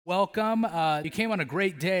Welcome. You came on a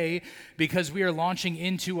great day because we are launching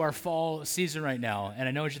into our fall season right now. And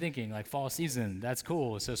I know what you're thinking, like fall season, that's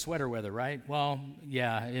cool. So sweater weather, right? Well,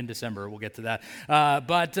 yeah, in December, we'll get to that.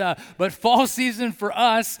 But fall season for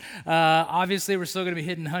us, obviously we're still going to be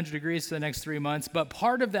hitting 100 degrees for the next 3 months. But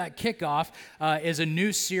part of that kickoff is a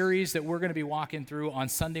new series that we're going to be walking through on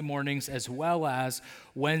Sunday mornings as well as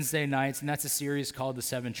Wednesday nights, and that's a series called The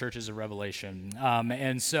Seven Churches of Revelation.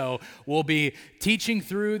 And so we'll be teaching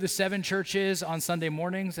through the seven churches on Sunday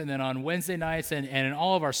mornings, and then on Wednesday nights, and in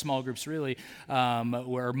all of our small groups, really,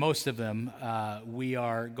 where most of them, we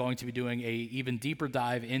are going to be doing a even deeper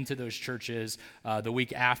dive into those churches the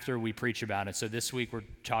week after we preach about it. So this week we're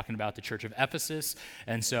talking about the Church of Ephesus,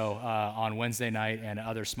 and so on Wednesday night, and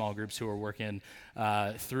other small groups who are working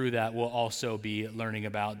through that, we'll also be learning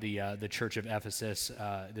about the Church of Ephesus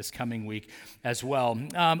this coming week as well.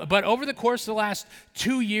 But over the course of the last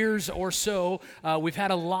 2 years or so, we've had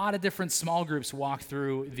a lot of different small groups walk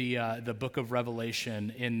through the book of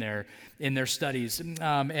Revelation in their studies.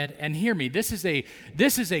 And hear me, this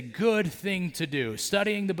is a good thing to do.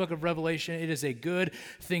 Studying the book of Revelation, it is a good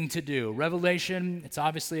thing to do. Revelation, it's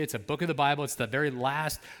a book of the Bible. It's the very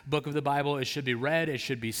last book of the Bible. It should be read. It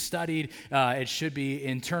should be studied. It should be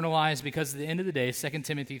internalized, because at the end of the day, 2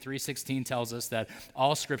 Timothy 3:16 tells us that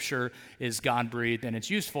all Scripture is God-breathed and it's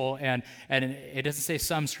useful. And it doesn't say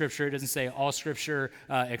some Scripture. It doesn't say all Scripture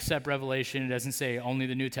except Revelation. It doesn't say only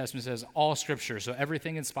the New Testament. It says all Scripture. So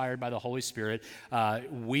everything inspired by the Holy Spirit,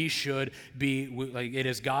 we should be, like, it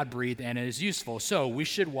is God-breathed and it is useful. So we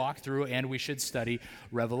should walk through and we should study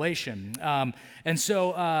Revelation. And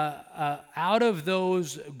so out of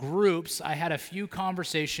those groups, I had a few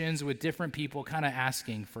conversations with different people kind of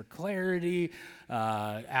asking for clarity,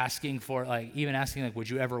 asking, would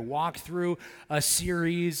you ever walk through a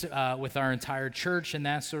series with our entire church and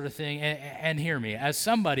that sort of thing? And hear me, as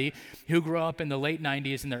somebody who grew up in the late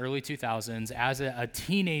 90s and the early 2000s, as a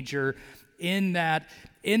teenager in that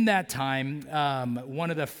time, one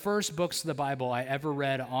of the first books of the Bible I ever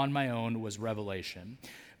read on my own was Revelation,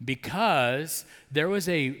 because there was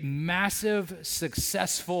a massive,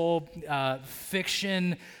 successful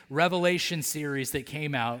fiction Revelation series that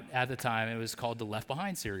came out at the time. It was called the Left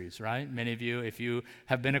Behind series, right? Many of you, if you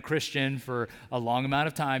have been a Christian for a long amount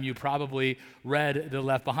of time, you probably read the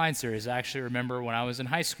Left Behind series. I actually remember when I was in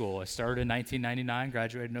high school. I started in 1999,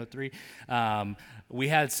 graduated in 03. We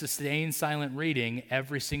had sustained silent reading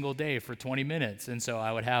every single day for 20 minutes. And so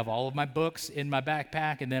I would have all of my books in my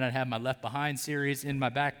backpack, and then I'd have my Left Behind series in my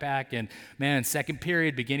backpack. And man,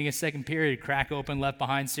 beginning of second period, crack open Left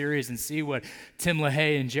Behind series and see what Tim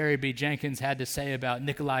LaHaye and Jerry B. Jenkins had to say about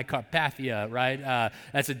Nikolai Carpathia, right?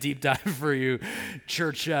 That's a deep dive for you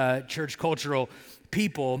church cultural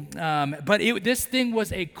people. But this thing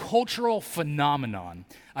was a cultural phenomenon.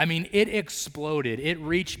 I mean, it exploded. It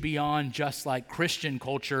reached beyond just like Christian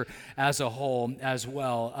culture as a whole as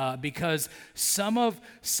well, because some of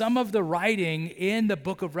the writing in the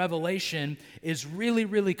book of Revelation is really,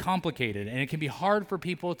 really complicated, and it can be hard for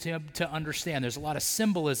people to understand. There's a lot of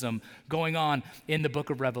symbolism going on in the book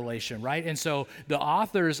of Revelation, right? And so the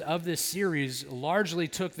authors of this series largely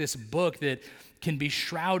took this book that can be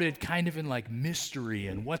shrouded kind of in like mystery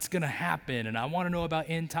and what's going to happen, and I want to know about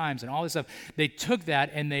end times and all this stuff. They took that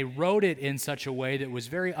and they wrote it in such a way that was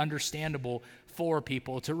very understandable for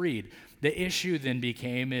people to read. The issue then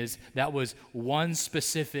became is that was one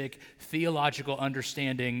specific theological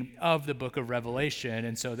understanding of the book of Revelation,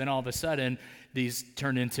 and so then all of a sudden these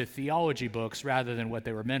turned into theology books rather than what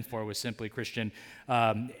they were meant for, was simply Christian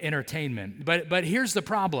entertainment. But here's the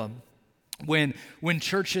problem. When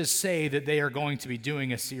churches say that they are going to be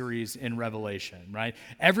doing a series in Revelation, right?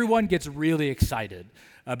 Everyone gets really excited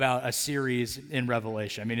about a series in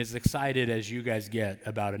Revelation. I mean, as excited as you guys get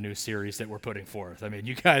about a new series that we're putting forth. I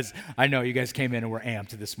mean, I know you guys came in and were amped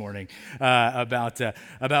this morning about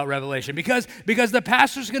Revelation, because the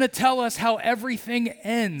pastor's going to tell us how everything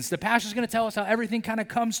ends. The pastor's going to tell us how everything kind of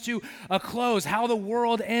comes to a close, how the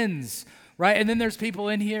world ends. Right? And then there's people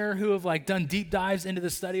in here who have like done deep dives into the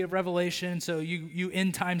study of Revelation. So you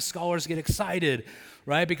end time scholars get excited,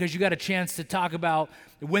 right? Because you got a chance to talk about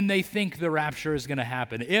when they think the rapture is going to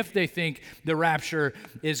happen, if they think the rapture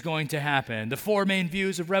is going to happen. The four main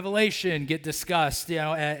views of Revelation get discussed,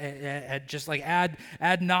 at just like ad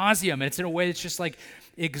nauseum. And it's in a way that's just like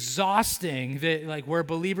exhausting, that like where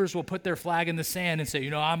believers will put their flag in the sand and say,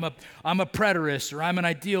 I'm a preterist, or I'm an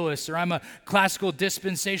idealist, or I'm a classical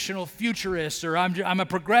dispensational futurist, or I'm a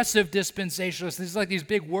progressive dispensationalist. There's like these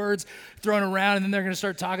big words thrown around, and then they're going to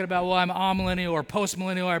start talking about, well, I'm amillennial or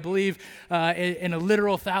postmillennial, or I believe in a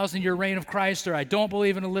literal 1,000-year reign of Christ, or I don't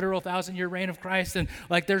believe in a literal 1,000-year reign of Christ. And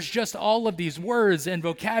like there's just all of these words and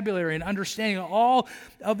vocabulary and understanding all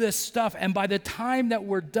of this stuff. And by the time that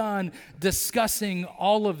we're done discussing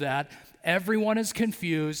all of that, everyone is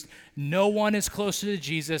confused. No one is closer to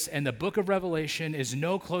Jesus, and the book of Revelation is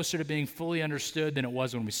no closer to being fully understood than it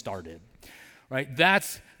was when we started. Right?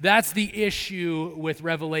 That's the issue with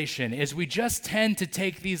Revelation, is we just tend to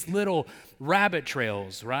take these little rabbit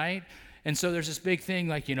trails, right? And so there's this big thing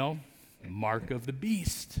like, mark of the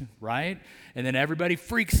beast, right? And then everybody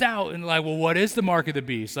freaks out and like, well, what is the mark of the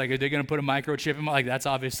beast? Like, are they going to put a microchip in my, like, that's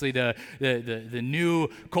obviously the new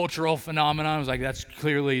cultural phenomenon. I was like, that's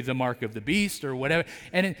clearly the mark of the beast or whatever.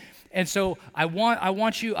 And so I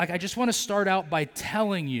want you, like, I just want to start out by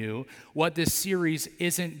telling you what this series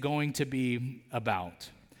isn't going to be about.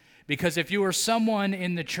 Because if you are someone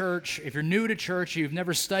in the church, if you're new to church, you've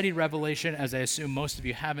never studied Revelation, as I assume most of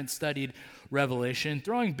you haven't studied Revelation,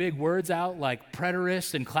 throwing big words out like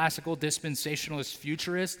preterist and classical dispensationalist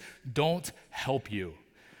futurist don't help you.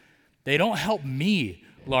 They don't help me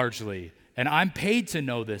largely. And I'm paid to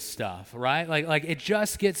know this stuff, right? Like it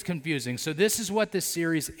just gets confusing. So this is what this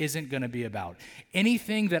series isn't going to be about.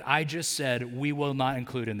 Anything that I just said, we will not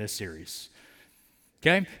include in this series.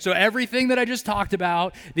 Okay, so everything that I just talked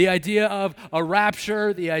about, the idea of a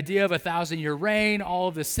rapture, the idea of a 1,000-year reign, all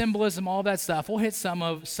of the symbolism, all that stuff, we'll hit some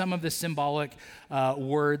of the symbolic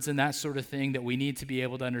words and that sort of thing that we need to be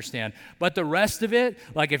able to understand. But the rest of it,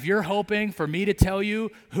 like if you're hoping for me to tell you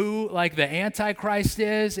who like the Antichrist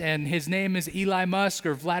is and his name is Elon Musk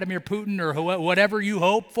or Vladimir Putin or whatever you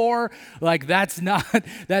hope for, like that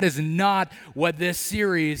is not what this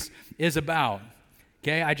series is about.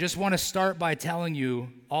 Okay, I just want to start by telling you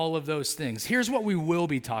all of those things. Here's what we will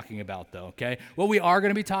be talking about, though, okay? What we are going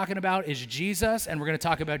to be talking about is Jesus, and we're going to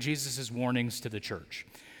talk about Jesus' warnings to the church.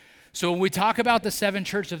 So when we talk about the 7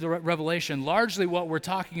 churches of the Revelation, largely what we're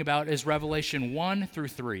talking about is Revelation 1 through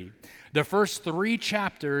 3, the first 3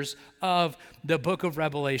 chapters of the book of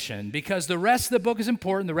Revelation, because the rest of the book is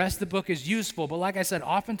important, the rest of the book is useful, but like I said,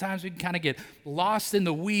 oftentimes we can kind of get lost in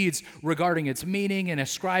the weeds regarding its meaning and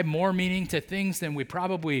ascribe more meaning to things than we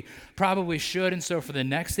probably should. And so for the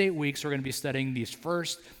next 8 weeks, we're going to be studying these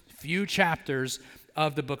first few chapters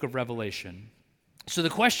of the book of Revelation. So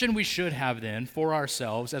the question we should have then for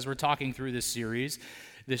ourselves as we're talking through this series,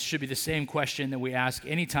 this should be the same question that we ask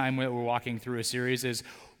anytime that we're walking through a series, is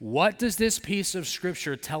what does this piece of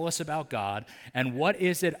scripture tell us about God, and what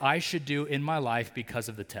is it I should do in my life because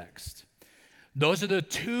of the text? Those are the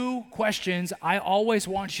 2 questions I always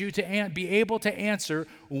want you to be able to answer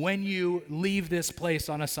when you leave this place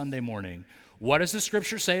on a Sunday morning. What does the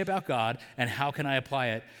scripture say about God, and how can I apply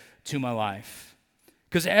it to my life?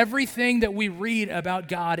 Because everything that we read about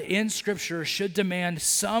God in Scripture should demand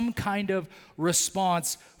some kind of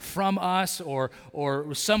response from us or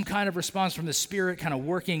some kind of response from the Spirit kind of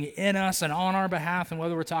working in us and on our behalf. And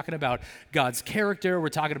whether we're talking about God's character, we're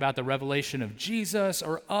talking about the revelation of Jesus,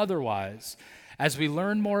 or otherwise, as we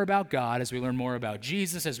learn more about God, as we learn more about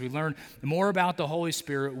Jesus, as we learn more about the Holy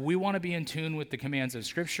Spirit, we want to be in tune with the commands of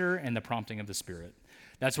Scripture and the prompting of the Spirit.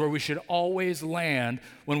 That's where we should always land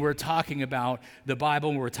when we're talking about the Bible,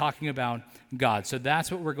 when we're talking about God. So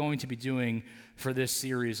that's what we're going to be doing for this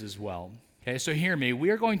series as well. Okay, so hear me.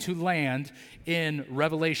 We are going to land in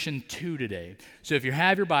Revelation 2 today. So if you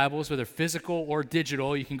have your Bibles, whether physical or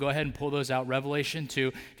digital, you can go ahead and pull those out. Revelation 2.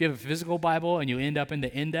 If you have a physical Bible and you end up in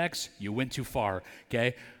the index, you went too far,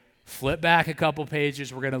 okay? Flip back a couple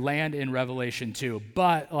pages. We're going to land in Revelation 2.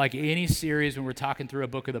 But like any series, when we're talking through a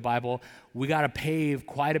book of the Bible, we got to pave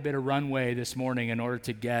quite a bit of runway this morning in order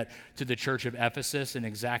to get to the church of Ephesus and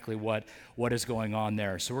exactly what is going on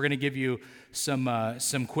there. So we're going to give you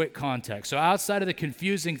some quick context. So outside of the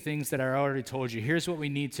confusing things that I already told you, here's what we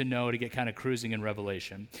need to know to get kind of cruising in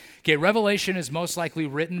Revelation. Okay, Revelation is most likely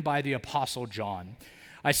written by the Apostle John.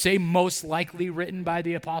 I say most likely written by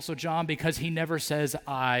the Apostle John because he never says,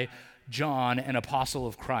 I, John, an apostle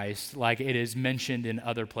of Christ, like it is mentioned in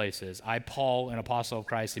other places. I, Paul, an apostle of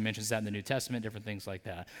Christ. He mentions that in the New Testament, different things like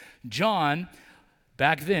that. John,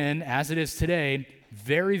 back then, as it is today,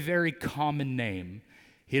 very, very common name.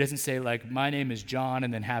 He doesn't say like, my name is John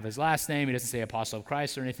and then have his last name. He doesn't say Apostle of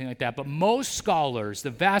Christ or anything like that. But most scholars, the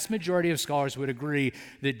vast majority of scholars would agree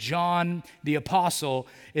that John the Apostle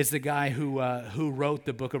is the guy who wrote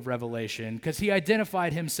the book of Revelation, because he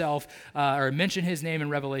identified himself or mentioned his name in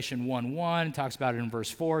Revelation 1:1, talks about it in verse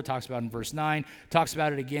 4, talks about it in verse 9, talks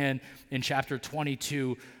about it again in chapter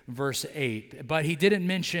 22, verse 8. But he didn't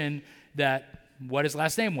mention what his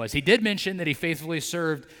last name was. He did mention that he faithfully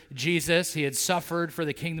served Jesus. He had suffered for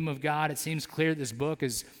the kingdom of God. It seems clear this book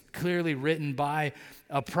is clearly written by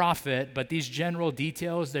a prophet, but these general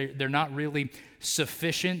details, they're not really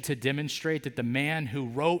sufficient to demonstrate that the man who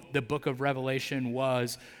wrote the book of Revelation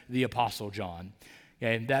was the Apostle John.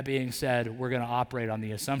 Okay, that being said, we're going to operate on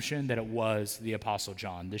the assumption that it was the Apostle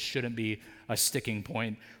John. This shouldn't be a sticking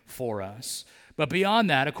point for us. But beyond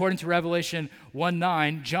that, according to Revelation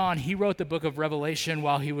 1:9, John, he wrote the book of Revelation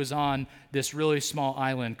while he was on this really small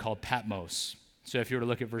island called Patmos. So if you were to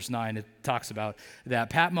look at verse 9, it talks about that.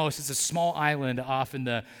 Patmos is a small island off in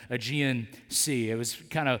the Aegean Sea. It was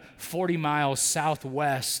kind of 40 miles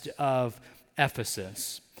southwest of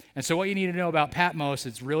Ephesus. And so what you need to know about Patmos,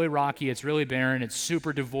 it's really rocky, it's really barren, it's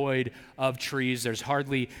super devoid of trees. There's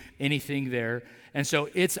hardly anything there. And so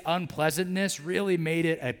its unpleasantness really made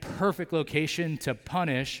it a perfect location to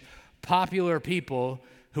punish popular people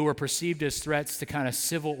who were perceived as threats to kind of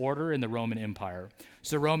civil order in the Roman Empire.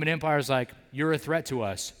 So the Roman Empire is like, you're a threat to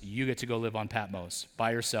us. You get to go live on Patmos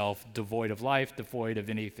by yourself, devoid of life, devoid of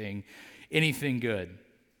anything good.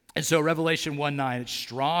 And so Revelation 1:9, it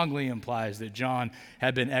strongly implies that John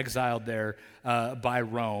had been exiled there by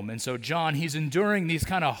Rome. And so John, he's enduring these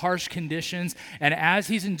kind of harsh conditions. And as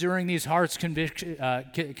he's enduring these harsh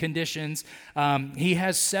conditions, he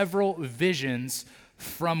has several visions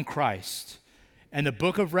from Christ. And the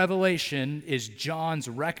book of Revelation is John's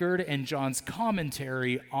record and John's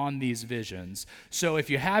commentary on these visions. So if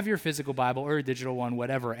you have your physical Bible or a digital one,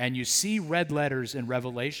 whatever, and you see red letters in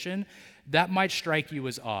Revelation, that might strike you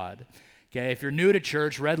as odd. Okay, if you're new to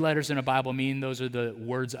church, red letters in a Bible mean those are the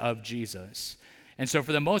words of Jesus. And so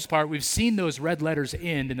for the most part, we've seen those red letters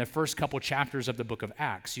end in the first couple chapters of the book of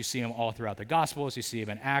Acts. You see them all throughout the Gospels, you see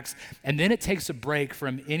them in Acts, and then it takes a break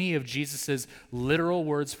from any of Jesus's literal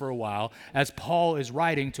words for a while as Paul is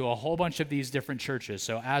writing to a whole bunch of these different churches.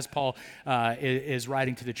 So as Paul is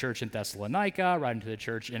writing to the church in Thessalonica, writing to the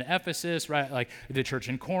church in Ephesus, right, like the church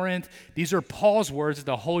in Corinth, these are Paul's words that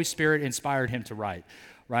the Holy Spirit inspired him to write,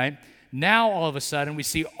 right? Now, all of a sudden, we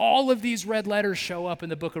see all of these red letters show up in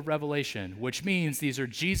the book of Revelation, which means these are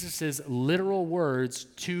Jesus's literal words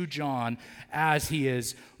to John as he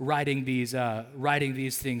is writing these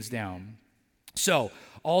things down. So,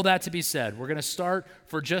 all that to be said, we're going to start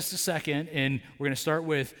for just a second, and we're going to start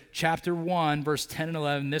with chapter 1, verse 10 and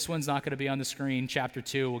 11. This one's not going to be on the screen. Chapter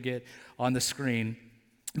 2 will get on the screen.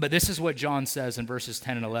 But this is what John says in verses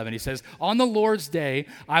 10 and 11. He says, "On the Lord's day,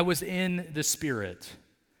 I was in the Spirit."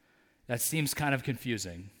 That seems kind of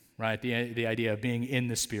confusing, right? The idea of being in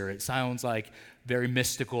the Spirit sounds like very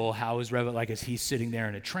mystical. How is like, is he sitting there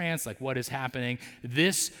in a trance? Like, what is happening?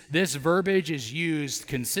 This verbiage is used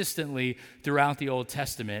consistently throughout the Old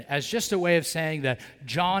Testament as just a way of saying that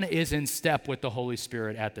John is in step with the Holy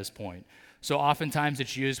Spirit at this point. So oftentimes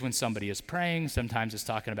it's used when somebody is praying. Sometimes it's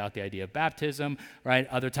talking about the idea of baptism, right?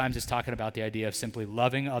 Other times it's talking about the idea of simply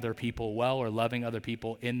loving other people well or loving other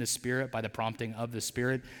people in the Spirit by the prompting of the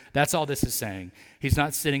Spirit. That's all this is saying. He's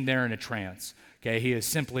not sitting there in a trance, okay? He is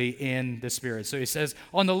simply in the Spirit. So he says,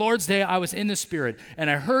 "On the Lord's day I was in the Spirit, and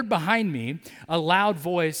I heard behind me a loud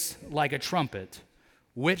voice like a trumpet,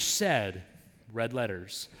 which said," red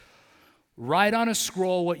letters, "Write on a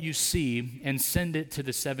scroll what you see and send it to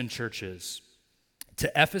the 7 churches,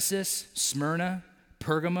 to Ephesus, Smyrna,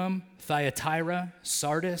 Pergamum, Thyatira,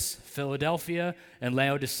 Sardis, Philadelphia, and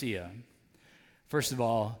Laodicea." First of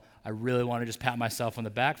all, I really want to just pat myself on the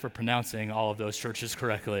back for pronouncing all of those churches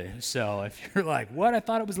correctly. So if you're like, what? I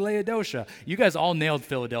thought it was Laodicea. You guys all nailed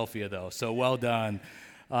Philadelphia, though, so well done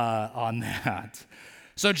on that.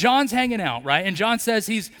 So John's hanging out, right? And John says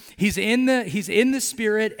he's in the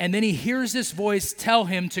Spirit, and then he hears this voice tell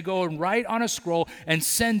him to go and write on a scroll and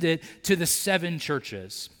send it to the 7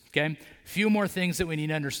 churches, okay? Few more things that we need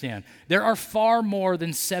to understand. There are far more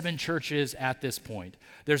than 7 churches at this point.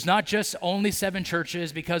 There's not just only 7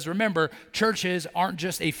 churches, because remember, churches aren't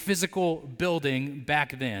just a physical building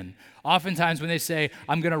back then. Oftentimes when they say,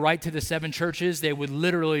 I'm going to write to the 7 churches, they would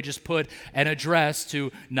literally just put an address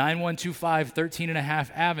to 9125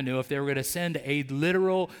 13.5 Avenue if they were going to send a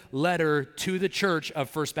literal letter to the church of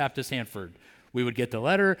First Baptist Hanford. We would get the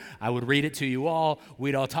letter, I would read it to you all,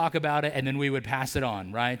 we'd all talk about it, and then we would pass it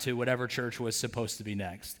on, right, to whatever church was supposed to be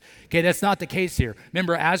next. Okay, that's not the case here.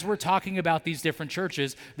 Remember, as we're talking about these different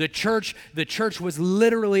churches, the church was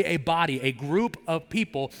literally a body, a group of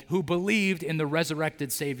people who believed in the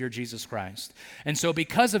resurrected Savior, Jesus Christ. And so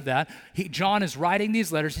because of that, John is writing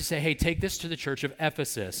these letters to say, hey, take this to the church of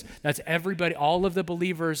Ephesus. That's everybody, all of the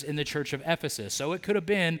believers in the church of Ephesus. So it could have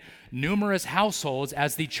been numerous households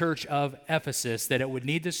as the church of Ephesus that it would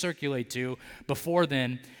need to circulate to. Before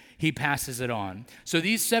then, he passes it on. So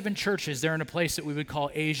these 7 churches, they're in a place that we would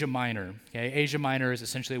call Asia Minor. Okay? Asia Minor is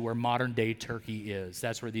essentially where modern-day Turkey is.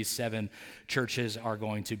 That's where these 7 churches are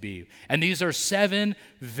going to be. And these are 7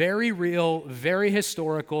 very real, very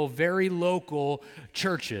historical, very local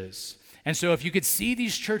churches. And so if you could see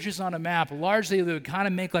these churches on a map, largely they would kind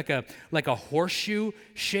of make like a horseshoe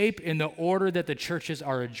shape in the order that the churches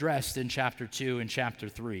are addressed in chapter 2 and chapter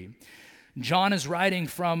 3. John is writing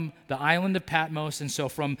from the island of Patmos, and so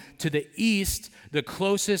from to the east, the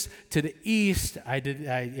closest to the east,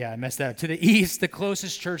 I messed that up. To the east, the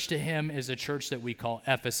closest church to him is a church that we call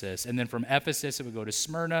Ephesus. And then from Ephesus, it would go to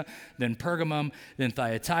Smyrna, then Pergamum, then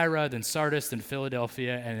Thyatira, then Sardis, then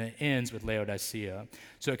Philadelphia, and it ends with Laodicea.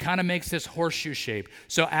 So it kind of makes this horseshoe shape.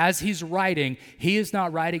 So as he's writing, he is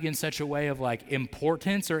not writing in such a way of like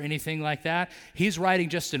importance or anything like that. He's writing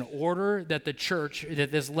just in order that the church,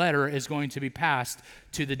 that this letter is going to be passed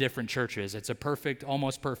to the different churches. It's a perfect,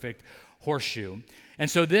 almost perfect horseshoe.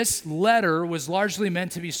 And so this letter was largely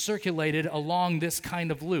meant to be circulated along this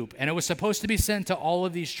kind of loop. And it was supposed to be sent to all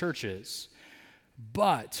of these churches.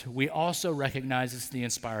 But we also recognize it's the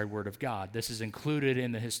inspired word of God. This is included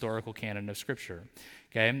in the historical canon of Scripture.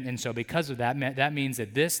 Okay, and so because of that, that means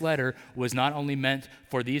that this letter was not only meant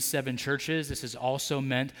for these 7 churches, this is also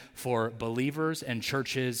meant for believers and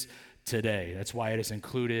churches today. That's why it is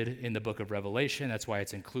included in the book of Revelation. That's why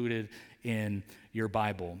it's included in your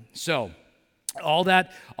Bible. So all that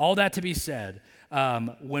to be said,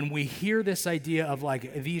 when we hear this idea of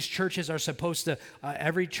like these churches are supposed to,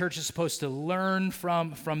 every church is supposed to learn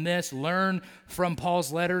from this, learn from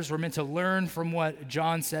Paul's letters. We're meant to learn from what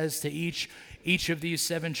John says to each of these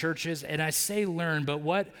 7 churches. And I say learn, but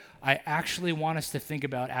what I actually want us to think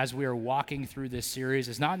about as we are walking through this series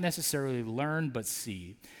is not necessarily learn, but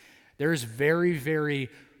see. There's very, very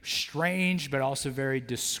strange, but also very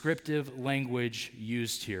descriptive language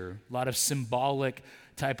used here. A lot of symbolic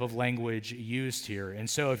type of language used here. And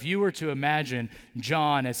so if you were to imagine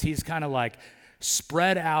John as he's kind of like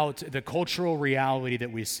spread out the cultural reality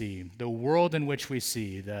that we see, the world in which we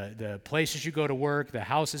see, the places you go to work, the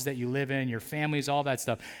houses that you live in, your families, all that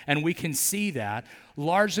stuff. And we can see that.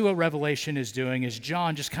 Largely what Revelation is doing is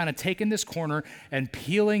John just kind of taking this corner and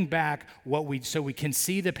peeling back so we can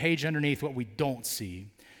see the page underneath what we don't see.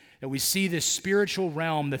 That we see this spiritual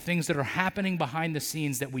realm, the things that are happening behind the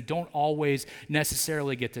scenes that we don't always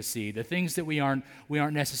necessarily get to see, the things that we aren't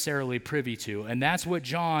necessarily privy to. And that's what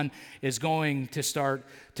John is going to start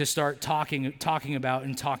talking about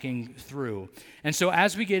and talking through. And so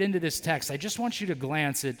as we get into this text, I just want you to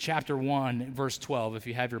glance at chapter 1, verse 12, if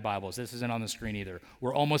you have your Bibles. This isn't on the screen either.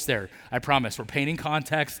 We're almost there. I promise. We're painting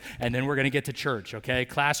context, and then we're going to get to church, okay?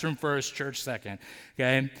 Classroom first, church second,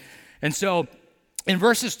 okay? And so in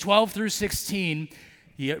verses 12 through 16,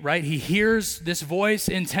 he hears this voice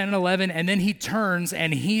in 10 and 11, and then he turns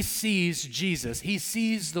and he sees Jesus. He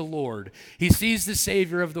sees the Lord. He sees the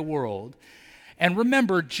Savior of the world. And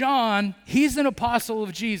remember, John, he's an apostle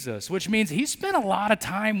of Jesus, which means he spent a lot of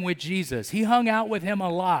time with Jesus. He hung out with him a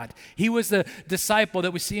lot. He was the disciple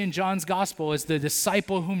that we see in John's gospel as the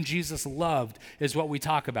disciple whom Jesus loved, is what we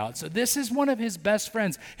talk about. So this is one of his best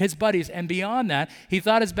friends, his buddies. And beyond that, he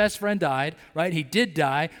thought his best friend died, right? He did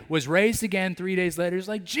die, was raised again 3 days later. He's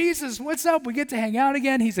like, Jesus, what's up? We get to hang out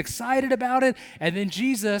again. He's excited about it. And then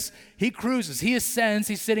Jesus, he cruises. He ascends.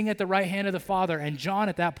 He's sitting at the right hand of the Father. And John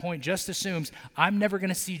at that point just assumes, I'm never going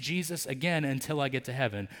to see Jesus again until I get to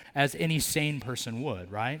heaven, as any sane person would,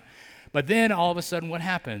 right? But then all of a sudden, what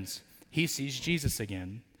happens? He sees Jesus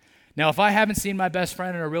again. Now, if I haven't seen my best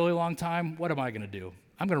friend in a really long time, what am I going to do?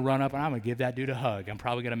 I'm going to run up and I'm going to give that dude a hug. I'm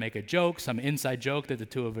probably going to make a joke, some inside joke that the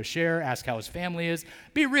two of us share, ask how his family is,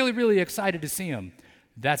 be really, really excited to see him.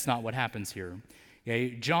 That's not what happens here.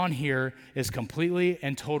 Okay? John here is completely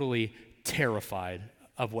and totally terrified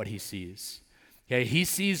of what he sees. Okay, he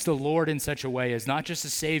sees the Lord in such a way as not just a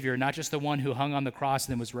Savior, not just the one who hung on the cross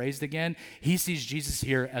and then was raised again. He sees Jesus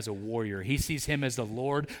here as a warrior. He sees him as the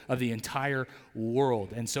Lord of the entire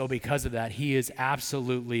world. And so because of that, he is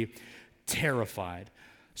absolutely terrified.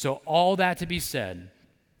 So all that to be said,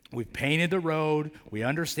 We've painted the road. We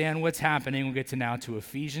understand what's happening. We'll get to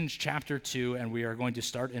Ephesians chapter 2, and we are going to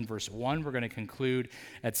start in verse 1. We're going to conclude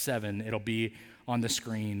at 7. It'll be on the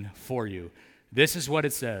screen for you. This is what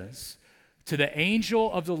it says. To the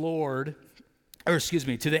angel of the Lord, to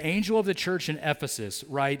the angel of the church in Ephesus,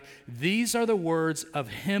 write, these are the words of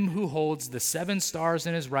him who holds the 7 stars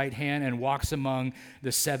in his right hand and walks among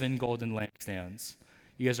the 7 golden lampstands.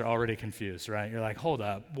 You guys are already confused, right? You're like, hold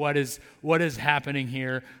up. What is happening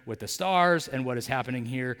here with the stars, and what is happening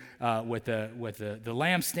here with the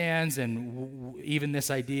lampstands, and even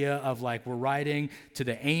this idea of like we're writing to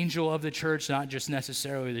the angel of the church, not just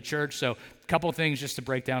necessarily the church. So a couple things just to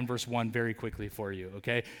break down verse 1 very quickly for you,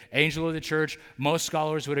 okay? Angel of the church, most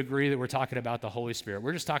scholars would agree that we're talking about the Holy Spirit.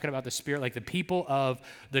 We're just talking about the Spirit, like the people of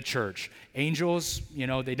the church. Angels,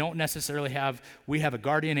 they don't necessarily we have a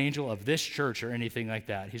guardian angel of this church or anything like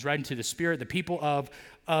that. He's writing to the Spirit, the people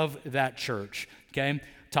of that church, okay?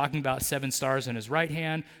 Talking about 7 stars in his right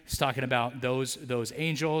hand. He's talking about those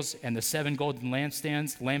angels and the 7 golden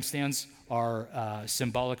lampstands. Lampstands are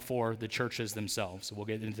symbolic for the churches themselves. So we'll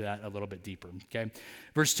get into that a little bit deeper, okay?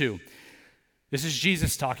 Verse 2. This is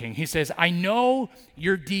Jesus talking. He says, I know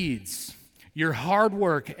your deeds, your hard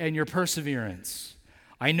work, and your perseverance.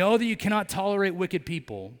 I know that you cannot tolerate wicked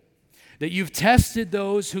people, that you've tested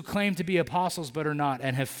those who claim to be apostles but are not,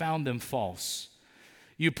 and have found them false.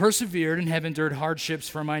 You persevered and have endured hardships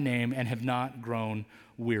for my name and have not grown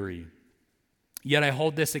weary. Yet I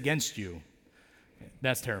hold this against you.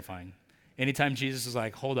 That's terrifying. Anytime Jesus is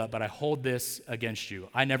like, hold up, but I hold this against you.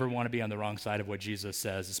 I never want to be on the wrong side of what Jesus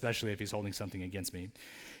says, especially if he's holding something against me.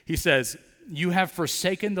 He says, you have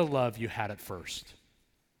forsaken the love you had at first.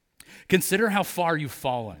 Consider how far you've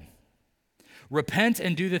fallen. Repent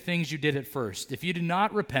and do the things you did at first. If you do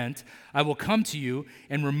not repent, I will come to you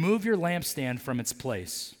and remove your lampstand from its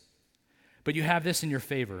place. But you have this in your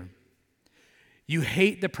favor. You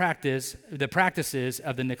hate the practices of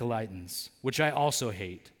the Nicolaitans, which I also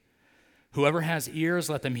hate. Whoever has ears,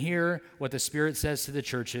 let them hear what the Spirit says to the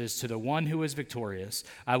churches. To the one who is victorious,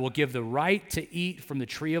 I will give the right to eat from the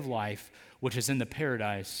tree of life, which is in the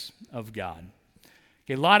paradise of God.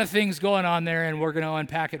 Okay, a lot of things going on there, and we're going to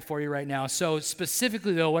unpack it for you right now. So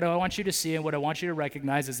specifically, though, what I want you to see and what I want you to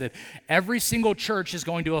recognize is that every single church is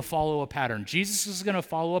going to follow a pattern. Jesus is going to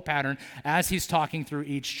follow a pattern as he's talking through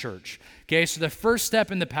each church. Okay, so the first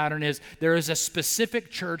step in the pattern is there is a specific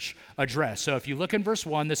church address. So if you look in verse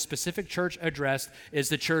 1, the specific church addressed is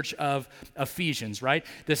the church of Ephesians, right?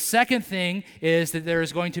 The second thing is that there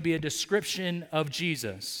is going to be a description of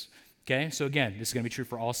Jesus. Okay, so again, this is going to be true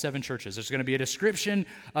for all 7 churches. There's going to be a description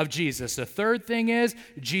of Jesus. The third thing is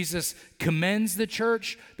Jesus commends the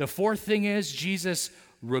church. The fourth thing is Jesus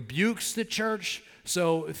rebukes the church.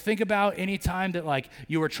 So think about any time that like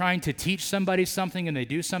you were trying to teach somebody something and they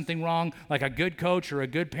do something wrong, like a good coach or a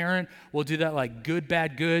good parent will do that like good,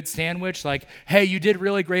 bad, good sandwich. Like, hey, you did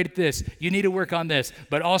really great at this. You need to work on this,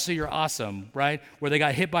 but also you're awesome, right? Where they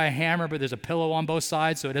got hit by a hammer, but there's a pillow on both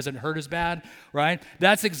sides so it doesn't hurt as bad, right?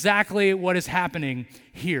 That's exactly what is happening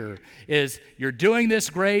here is you're doing this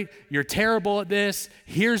great, you're terrible at this,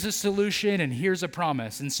 here's a solution and here's a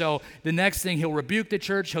promise. And so the next thing, he'll rebuke the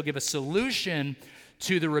church, he'll give a solution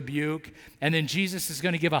to the rebuke, and then Jesus is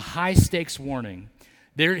going to give a high-stakes warning.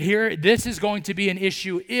 This is going to be an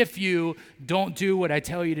issue if you don't do what I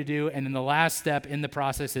tell you to do, and then the last step in the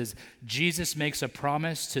process is Jesus makes a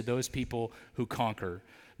promise to those people who conquer,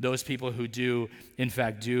 those people who do, in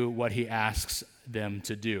fact, do what he asks them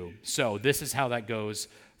to do. So this is how that goes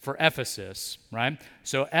for Ephesus, right?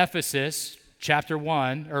 So Ephesus, chapter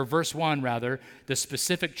 1, or verse 1 rather, the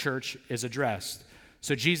specific church is addressed.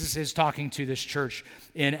 So Jesus is talking to this church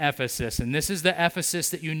in Ephesus, and this is the Ephesus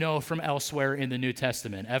that you know from elsewhere in the New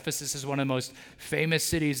Testament. Ephesus is one of the most famous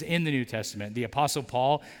cities in the New Testament. The Apostle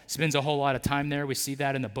Paul spends a whole lot of time there. We see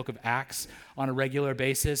that in the book of Acts on a regular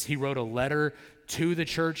basis. He wrote a letter to the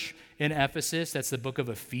church in Ephesus. That's the book of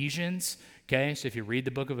Ephesians. Okay, so if you read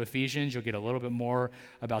the book of Ephesians, you'll get a little bit more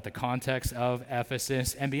about the context of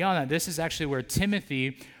Ephesus. And beyond that, this is actually where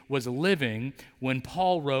Timothy was living when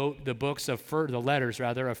Paul wrote the letters of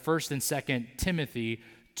 1st and 2nd Timothy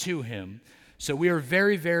to him. So we are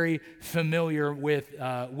very, very familiar with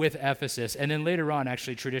Ephesus. And then later on,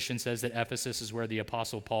 actually, tradition says that Ephesus is where the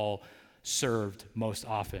Apostle Paul served most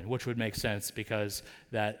often, which would make sense because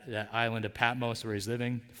that island of Patmos where he's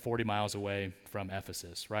living, 40 miles away from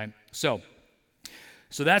Ephesus, right? So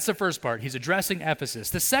that's the first part. He's addressing Ephesus.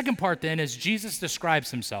 The second part then is Jesus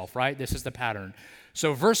describes himself, right? This is the pattern.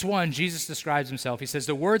 So verse 1, Jesus describes himself. He says,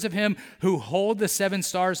 the words of him who hold the 7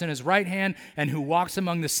 stars in his right hand and who walks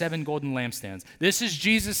among the 7 golden lampstands. This is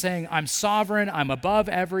Jesus saying, I'm sovereign, I'm above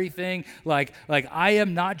everything. Like I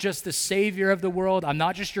am not just the savior of the world. I'm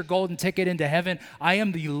not just your golden ticket into heaven. I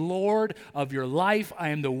am the Lord of your life. I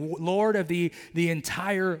am the Lord of the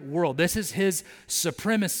entire world. This is his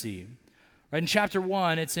supremacy. Right, in chapter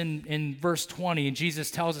 1, it's in verse 20, and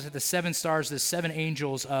Jesus tells us that the 7 stars, the 7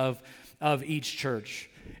 angels of each church.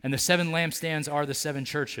 And the 7 lampstands are the 7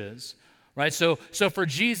 churches, right? So for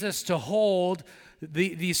Jesus to hold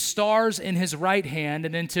these stars in his right hand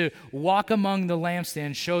and then to walk among the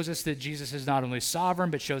lampstands shows us that Jesus is not only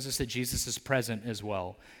sovereign, but shows us that Jesus is present as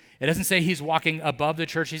well. It doesn't say he's walking above the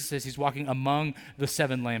church. He says he's walking among the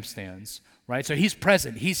 7 lampstands, right? So he's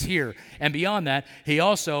present. He's here. And beyond that, he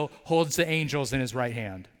also holds the angels in his right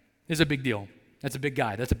hand. It's a big deal. That's a big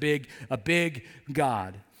guy. That's a big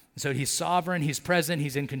God. So he's sovereign, he's present,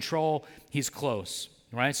 he's in control, he's close,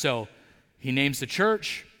 right? So he names the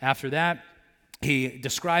church. After that, he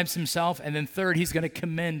describes himself. And then third, he's going to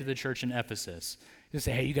commend the church in Ephesus. He's going to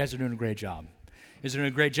say, hey, you guys are doing a great job. He's doing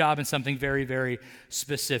a great job in something very, very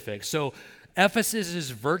specific. So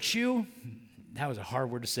Ephesus's virtue, that was a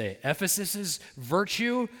hard word to say. Ephesus's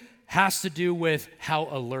virtue has to do with how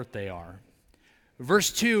alert they are.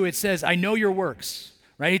 Verse 2, it says, I know your works.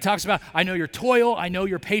 Right? He talks about, I know your toil, I know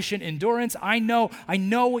your patient endurance, I know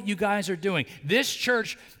what you guys are doing. This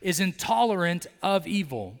church is intolerant of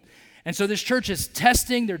evil. And so this church is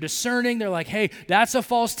testing, they're discerning, they're like, hey, that's a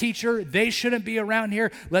false teacher, they shouldn't be around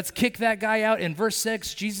here, let's kick that guy out. In verse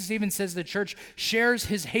 6, Jesus even says the church shares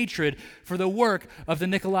his hatred for the work of the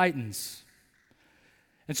Nicolaitans.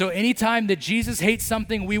 And so anytime that Jesus hates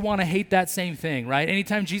something, we want to hate that same thing, right?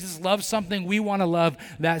 Anytime Jesus loves something, we want to love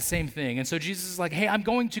that same thing. And so Jesus is like, hey, I'm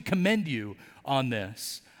going to commend you on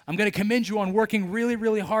this. I'm going to commend you on working really,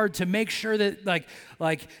 really hard to make sure that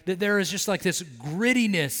that there is just like this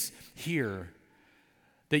grittiness here,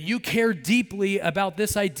 that you care deeply about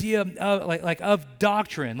this idea of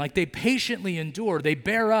doctrine. Like they patiently endure. They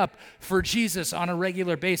bear up for Jesus on a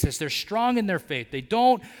regular basis. They're strong in their faith. They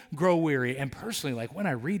don't grow weary. And personally, like when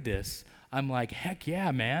I read this, I'm like, heck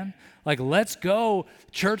yeah, man. Like, let's go,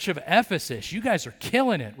 Church of Ephesus. You guys are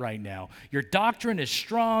killing it right now. Your doctrine is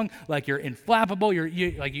strong. Like, you're inflammable.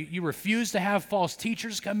 You refuse to have false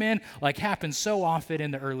teachers come in, like happens so often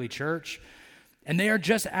in the early church. And they are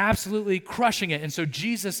just absolutely crushing it. And so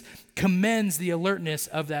Jesus commends the alertness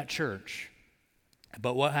of that church.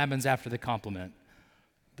 But what happens after the compliment?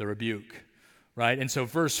 The rebuke, right? And so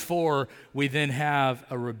verse 4, we then have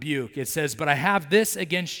a rebuke. It says, but I have this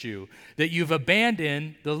against you, that you've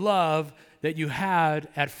abandoned the love that you had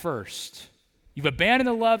at first. You've abandoned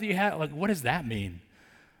the love that you had. Like, what does that mean?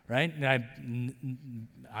 Right? And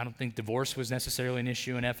I don't think divorce was necessarily an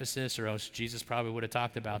issue in Ephesus, or else Jesus probably would have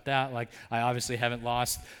talked about that. Like, I obviously haven't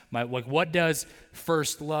lost my, like, what does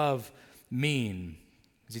first love mean?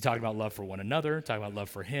 Is he talking about love for one another, talking about love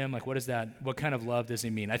for him? Like, what is that? What kind of love does he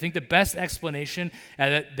mean? I think the best explanation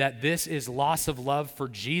that this is loss of love for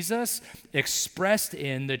Jesus expressed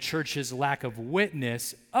in the church's lack of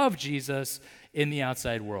witness of Jesus in the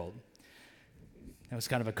outside world. That was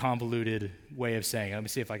kind of a convoluted way of saying it. Let me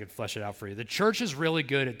see if I could flesh it out for you. The church is really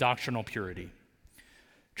good at doctrinal purity.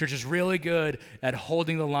 Church is really good at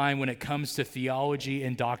holding the line when it comes to theology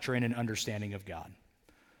and doctrine and understanding of God.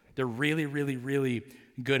 They're really, really, really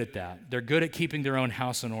good at that. They're good at keeping their own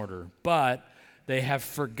house in order, but they have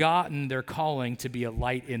forgotten their calling to be a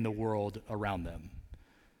light in the world around them.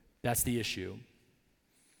 That's the issue.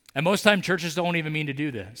 And most time churches don't even mean to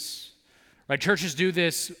do this. Right? Churches do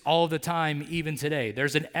this all the time, even today.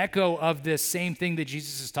 There's an echo of this same thing that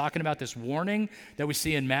Jesus is talking about, this warning that we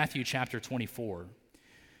see in Matthew chapter 24.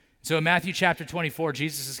 So in Matthew chapter 24,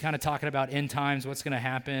 Jesus is kind of talking about end times, what's going to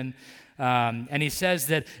happen. And he says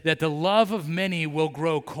that the love of many will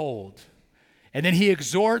grow cold. And then he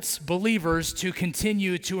exhorts believers to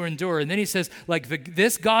continue to endure. And then he says, like,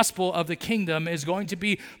 this gospel of the kingdom is going to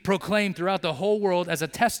be proclaimed throughout the whole world as a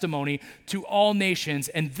testimony to all nations,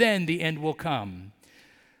 and then the end will come.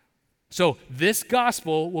 So this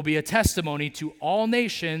gospel will be a testimony to all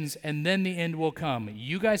nations, and then the end will come.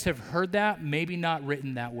 You guys have heard that, maybe not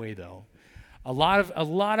written that way, though. A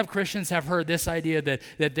lot of Christians have heard this idea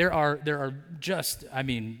that there are just,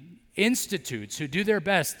 institutes who do their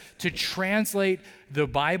best to translate the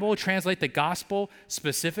Bible, translate the gospel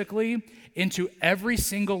specifically into every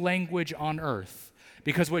single language on earth.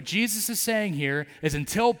 Because what Jesus is saying here is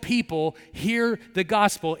until people hear the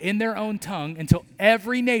gospel in their own tongue, until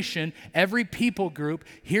every nation, every people group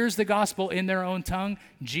hears the gospel in their own tongue,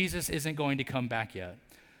 Jesus isn't going to come back yet.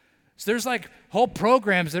 So there's like whole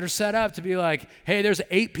programs that are set up to be like, hey, there's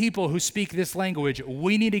 8 people who speak this language.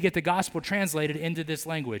 We need to get the gospel translated into this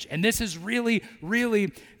language. And this is really,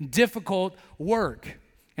 really difficult work.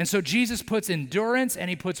 And so Jesus puts endurance and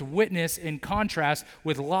he puts witness in contrast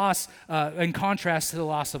with loss, in contrast to the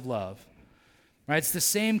loss of love. Right? It's the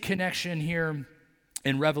same connection here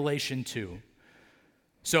in Revelation 2.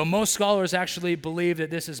 So most scholars actually believe that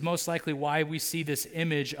this is most likely why we see this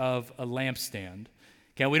image of a lampstand.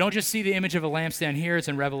 Okay, we don't just see the image of a lampstand here. It's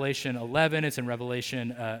in Revelation 11. It's in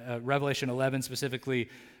Revelation 11 specifically,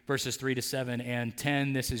 verses 3 to 7 and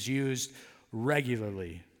 10. This is used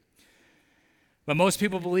regularly. But most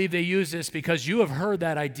people believe they use this because you have heard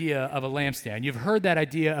that idea of a lampstand. You've heard that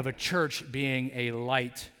idea of a church being a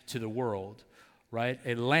light to the world, right?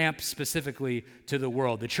 A lamp specifically to the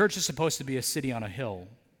world. The church is supposed to be a city on a hill,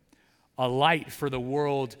 a light for the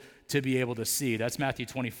world to be able to see. That's Matthew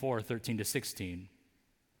 24, 13 to 16.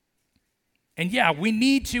 And yeah, we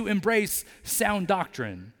need to embrace sound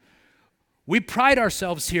doctrine. We pride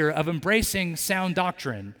ourselves here of embracing sound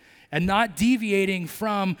doctrine and not deviating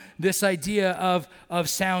from this idea of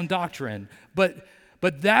sound doctrine. But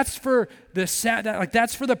that's for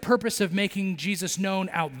that's for the purpose of making Jesus known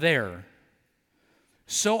out there.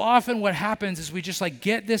 So often what happens is we just like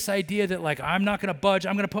get this idea that like I'm not going to budge.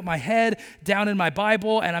 I'm going to put my head down in my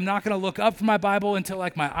Bible and I'm not going to look up from my Bible until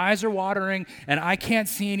like my eyes are watering and I can't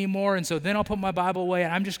see anymore. And so then I'll put my Bible away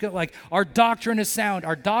and I'm just going to like our doctrine is sound.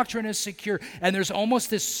 Our doctrine is secure. And there's almost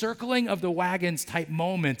this circling of the wagons type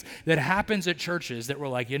moment that happens at churches that we're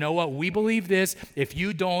like, you know what? We believe this. If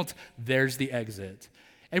you don't, there's the exit.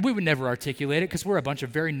 And we would never articulate it because we're a bunch of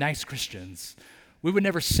very nice Christians. We would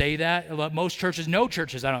never say that. Most churches, no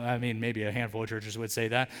churches, maybe a handful of churches would say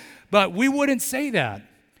that, but we wouldn't say that.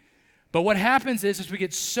 But what happens is we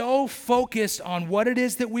get so focused on what it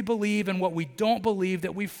is that we believe and what we don't believe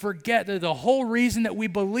that we forget that the whole reason that we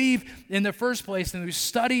believe in the first place and we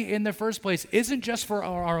study in the first place isn't just for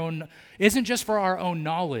our own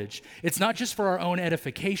knowledge. It's not just for our own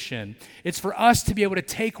edification. It's for us to be able to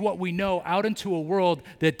take what we know out into a world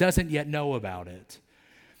that doesn't yet know about it.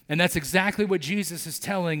 And that's exactly what Jesus is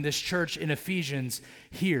telling this church in Ephesians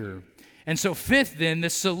here. And so fifth then, the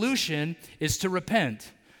solution is to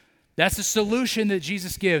repent. That's the solution that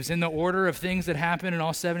Jesus gives in the order of things that happen in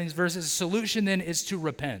all 7 of these verses. The solution then is to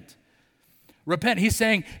repent. Repent. He's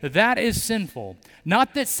saying that is sinful.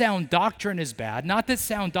 Not that sound doctrine is bad. Not that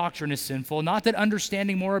sound doctrine is sinful. Not that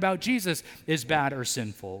understanding more about Jesus is bad or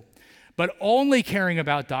sinful. But only caring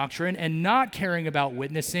about doctrine and not caring about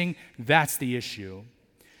witnessing, that's the issue.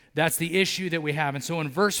 That's the issue that we have. And so in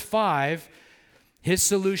verse 5, his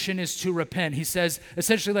solution is to repent. He says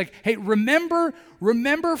essentially like, hey, remember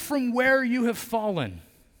from where you have fallen.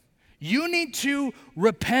 You need to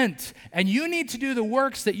repent and you need to do the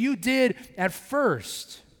works that you did at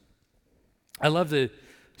first. I love the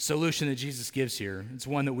solution that Jesus gives here. It's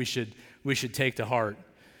one that we should take to heart.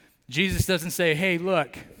 Jesus doesn't say, hey,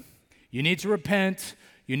 look, you need to repent.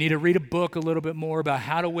 You need to read a book a little bit more about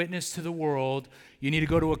how to witness to the world. You need to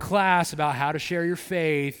go to a class about how to share your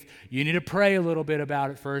faith. You need to pray a little bit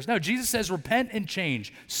about it first. No, Jesus says repent and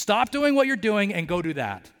change. Stop doing what you're doing and go do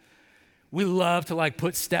that. We love to like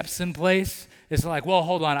put steps in place. It's like, well,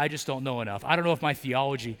 hold on, I just don't know enough. I don't know if my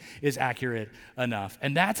theology is accurate enough.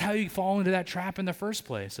 And that's how you fall into that trap in the first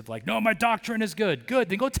place of like, no, my doctrine is good. Good,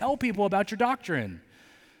 then go tell people about your doctrine.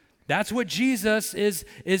 That's what Jesus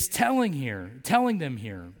is telling them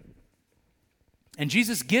here. And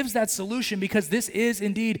Jesus gives that solution because this is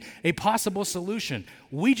indeed a possible solution.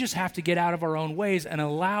 We just have to get out of our own ways and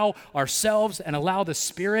allow ourselves and allow the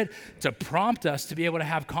Spirit to prompt us to be able to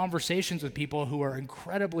have conversations with people who are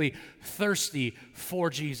incredibly thirsty for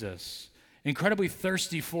Jesus, incredibly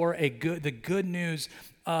thirsty for the good news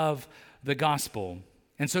of the gospel.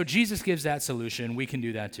 And so Jesus gives that solution. We can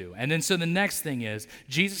do that too. And then so the next thing is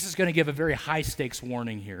Jesus is going to give a very high stakes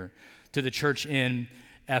warning here to the church in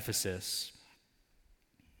Ephesus.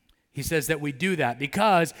 He says that we do that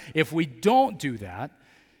because if we don't do that,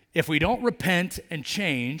 if we don't repent and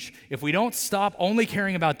change, if we don't stop only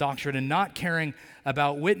caring about doctrine and not caring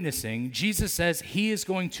about witnessing, Jesus says he is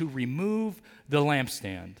going to remove the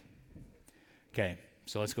lampstand. Okay,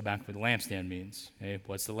 so let's go back to what the lampstand means. Okay,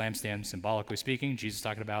 what's the lampstand symbolically speaking? Jesus is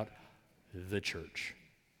talking about the church.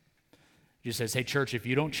 Jesus says, hey, church, if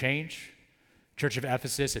you don't change, church of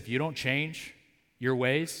Ephesus, if you don't change your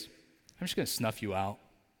ways, I'm just going to snuff you out.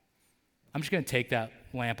 I'm just going to take that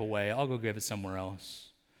lamp away. I'll go give it somewhere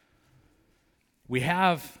else. We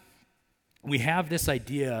have this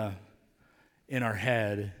idea in our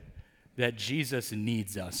head that Jesus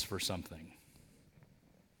needs us for something.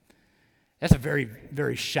 That's a very,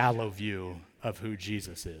 very shallow view of who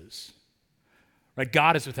Jesus is. Right?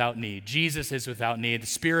 God is without need. Jesus is without need. The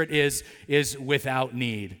Spirit is without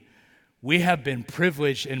need. We have been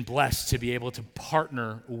privileged and blessed to be able to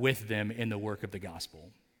partner with them in the work of the gospel.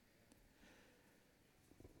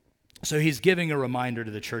 So he's giving a reminder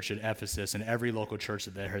to the church at Ephesus and every local church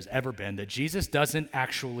that there has ever been that Jesus doesn't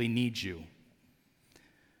actually need you.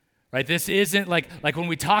 Right? This isn't like when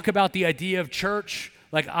we talk about the idea of church,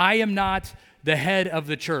 like I am not the head of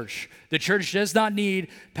the church. The church does not need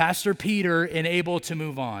Pastor Peter and able to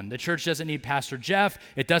move on. The church doesn't need Pastor Jeff.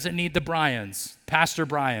 It doesn't need the Bryans, Pastor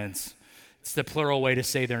Bryans. It's the plural way to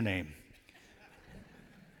say their name.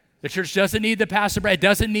 The church doesn't need the pastor. It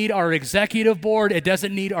doesn't need our executive board. It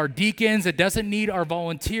doesn't need our deacons. It doesn't need our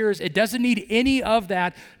volunteers. It doesn't need any of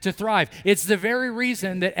that to thrive. It's the very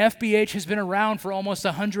reason that FBH has been around for almost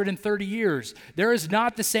 130 years. There is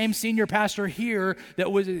not the same senior pastor here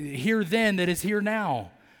that was here then that is here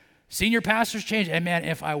now. Senior pastors change. And man,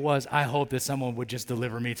 if I was, I hope that someone would just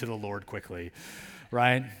deliver me to the Lord quickly,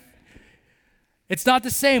 right? It's not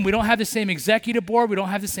the same. We don't have the same executive board. We don't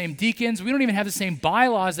have the same deacons. We don't even have the same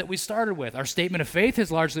bylaws that we started with. Our statement of faith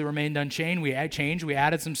has largely remained unchanged. We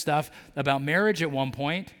added some stuff about marriage at one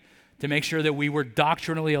point to make sure that we were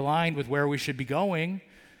doctrinally aligned with where we should be going.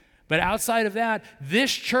 But outside of that,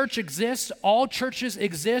 this church exists. All churches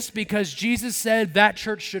exist because Jesus said that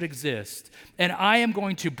church should exist. And I am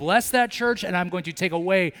going to bless that church and I'm going to take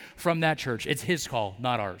away from that church. It's his call,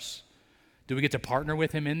 not ours. Do we get to partner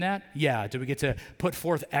with him in that? Yeah. Do we get to put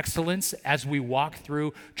forth excellence as we walk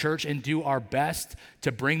through church and do our best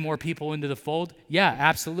to bring more people into the fold? Yeah,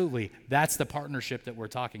 absolutely. That's the partnership that we're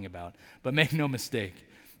talking about. But make no mistake,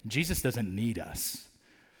 Jesus doesn't need us.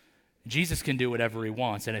 Jesus can do whatever he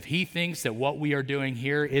wants. And if he thinks that what we are doing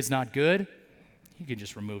here is not good, he can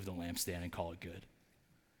just remove the lampstand and call it good.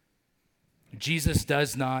 Jesus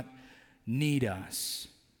does not need us.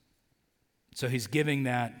 So he's giving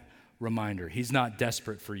that reminder. He's not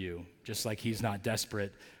desperate for you, just like he's not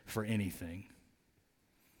desperate for anything.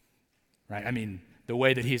 Right? I mean, the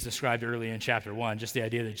way that he's described early in chapter 1, just the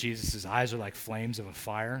idea that Jesus' eyes are like flames of a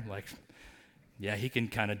fire, like, yeah, he can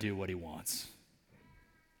kind of do what he wants.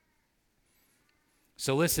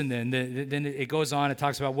 So listen then it goes on, it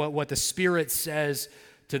talks about what the Spirit says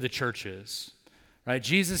to the churches. Right?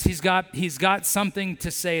 Jesus, he's got something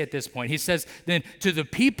to say at this point. He says, then to the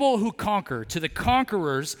people who conquer, to the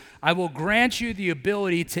conquerors, I will grant you the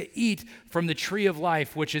ability to eat from the tree of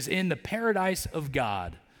life, which is in the paradise of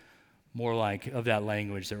God. More like of that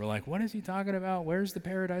language that we're like, what is he talking about? Where's the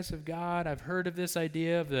paradise of God? I've heard of this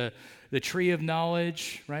idea of the tree of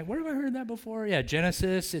knowledge, right? Where have I heard that before? Yeah,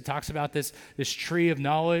 Genesis, it talks about this tree of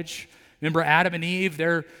knowledge. Remember Adam and Eve,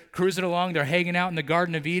 they're cruising along, they're hanging out in the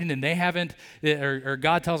Garden of Eden, and they haven't, or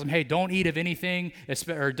God tells them, hey, don't eat of anything,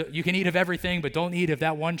 or you can eat of everything, but don't eat of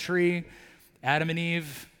that one tree. Adam and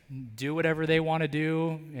Eve do whatever they want to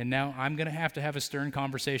do, and now I'm going to have a stern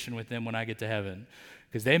conversation with them when I get to heaven,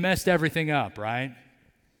 because they messed everything up, right?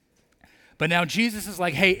 But now Jesus is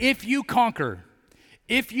like, hey, if you conquer,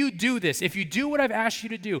 if you do this, if you do what I've asked you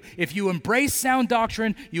to do, if you embrace sound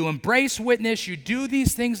doctrine, you embrace witness, you do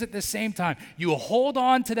these things at the same time, you hold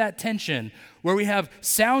on to that tension where we have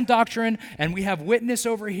sound doctrine and we have witness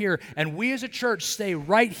over here, and we as a church stay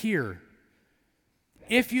right here.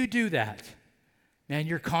 If you do that, man,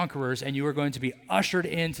 you're conquerors, and you are going to be ushered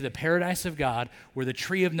into the paradise of God where the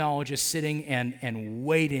tree of knowledge is sitting and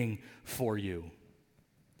waiting for you.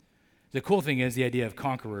 The cool thing is the idea of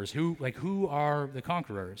conquerors. Who are the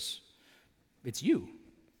conquerors? It's you.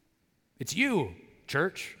 It's you,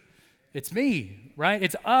 church. It's me, right?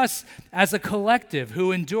 It's us as a collective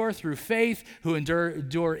who endure through faith, who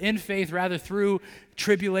endure in faith, rather through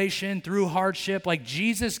tribulation, through hardship. Like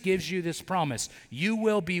Jesus gives you this promise. You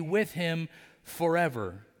will be with him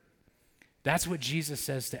forever. That's what Jesus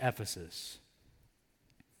says to Ephesus.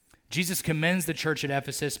 Jesus commends the church at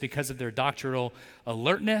Ephesus because of their doctrinal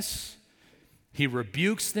alertness. He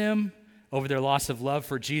rebukes them over their loss of love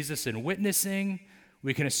for Jesus and witnessing.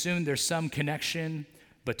 We can assume there's some connection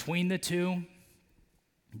between the two.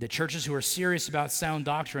 The churches who are serious about sound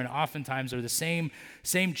doctrine oftentimes are the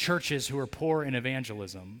same churches who are poor in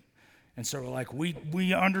evangelism. And so we're like,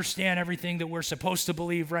 we understand everything that we're supposed to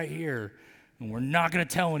believe right here, and we're not going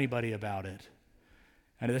to tell anybody about it.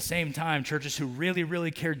 And at the same time, churches who really,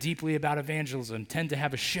 really care deeply about evangelism tend to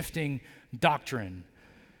have a shifting doctrine.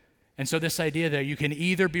 And so this idea that you can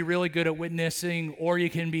either be really good at witnessing or you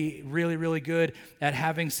can be really, really good at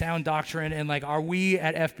having sound doctrine. And like, are we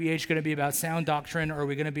at FBH going to be about sound doctrine, or are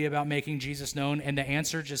we going to be about making Jesus known? And the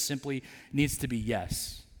answer just simply needs to be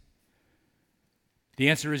yes. The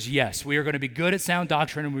answer is yes. We are going to be good at sound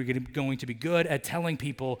doctrine, and we're going to be good at telling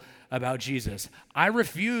people about Jesus. I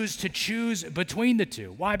refuse to choose between the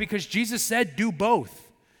two. Why? Because Jesus said, do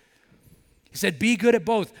both. He said, be good at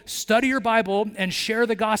both. Study your Bible and share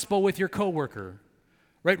the gospel with your coworker.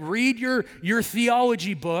 Right? Read your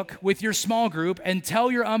theology book with your small group and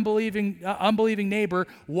tell your unbelieving neighbor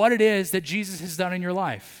what it is that Jesus has done in your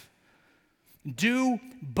life. Do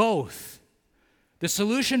both. The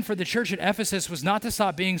solution for the church at Ephesus was not to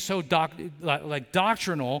stop being so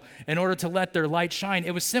doctrinal in order to let their light shine.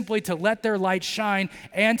 It was simply to let their light shine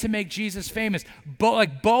and to make Jesus famous.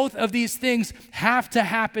 Both of these things have to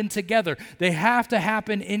happen together. They have to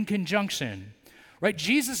happen in conjunction. Right?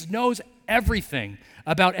 Jesus knows everything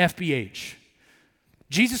about FBH.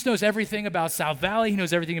 Jesus knows everything about South Valley. He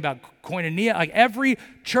knows everything about Koinonia. Like every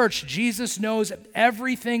church, Jesus knows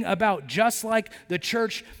everything about, just like the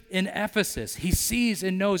church in Ephesus. He sees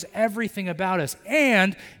and knows everything about us,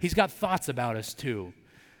 and he's got thoughts about us too,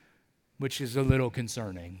 which is a little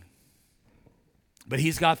concerning. But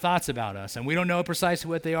he's got thoughts about us, and we don't know precisely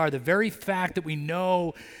what they are. The very fact that we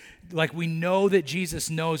know that Jesus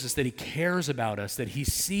knows us, that he cares about us, that he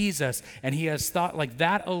sees us, and he has thought, like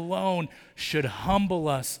that alone should humble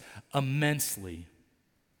us immensely.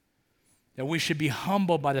 That we should be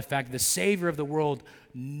humbled by the fact that the Savior of the world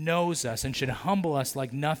knows us and should humble us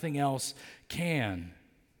like nothing else can.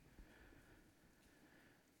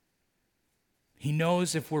 He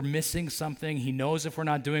knows if we're missing something. He knows if we're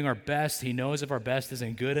not doing our best. He knows if our best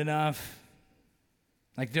isn't good enough.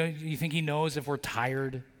 Like, do you think he knows if we're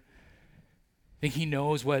tired? Think he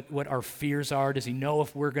knows what our fears are? Does he know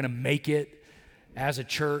if we're going to make it as a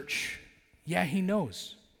church? Yeah, he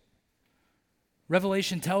knows.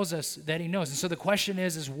 Revelation tells us that he knows. And so the question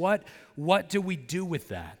is what do we do with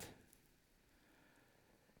that?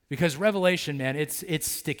 Because Revelation, man, it's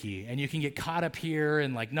sticky, and you can get caught up here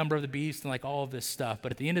in like number of the beast and like all of this stuff.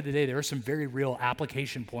 But at the end of the day, there are some very real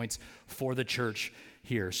application points for the church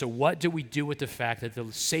here. So what do we do with the fact that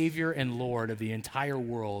the Savior and Lord of the entire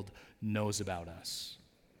world knows about us?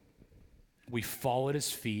 We fall at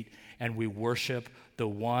his feet and we worship the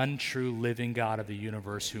one true living God of the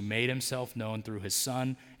universe who made himself known through his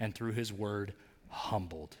Son and through his word,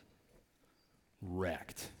 humbled,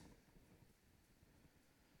 wrecked.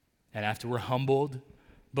 And after we're humbled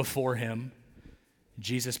before him,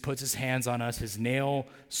 Jesus puts his hands on us, his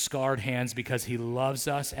nail-scarred hands, because he loves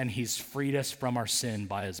us and he's freed us from our sin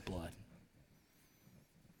by his blood.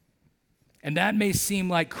 And that may seem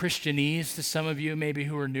like Christianese to some of you, maybe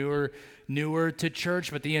who are newer to church,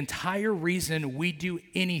 but the entire reason we do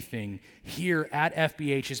anything here at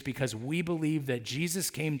FBH is because we believe that Jesus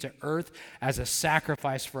came to earth as a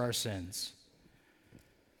sacrifice for our sins.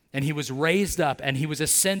 And he was raised up and he was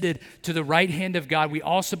ascended to the right hand of God. We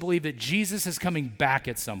also believe that Jesus is coming back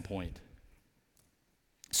at some point.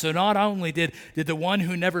 So not only did the one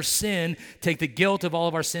who never sinned take the guilt of all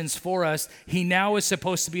of our sins for us, he now is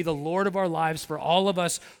supposed to be the Lord of our lives for all of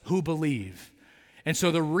us who believe. And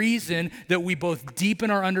so the reason that we both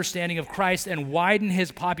deepen our understanding of Christ and widen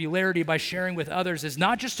his popularity by sharing with others is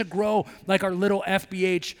not just to grow like our little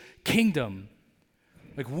FBH kingdom.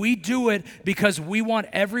 Like, we do it because we want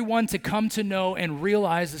everyone to come to know and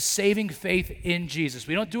realize the saving faith in Jesus.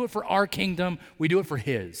 We don't do it for our kingdom, we do it for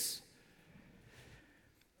his.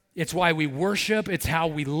 It's why we worship, it's how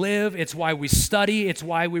we live, it's why we study, it's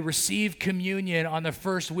why we receive communion on the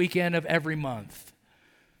first weekend of every month.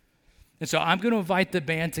 And so I'm going to invite the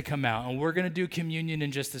band to come out, and we're going to do communion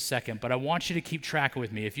in just a second, but I want you to keep track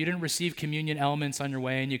with me. If you didn't receive communion elements on your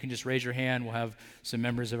way, and you can just raise your hand, we'll have some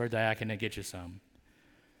members of our diaconate get you some.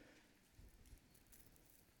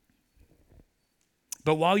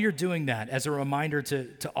 But while you're doing that, as a reminder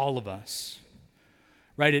to all of us,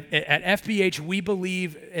 right, at FBH, we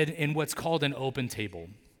believe in what's called an open table.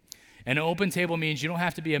 An open table means you don't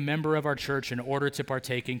have to be a member of our church in order to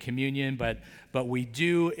partake in communion, but we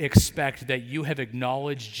do expect that you have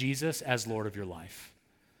acknowledged Jesus as Lord of your life,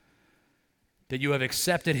 that you have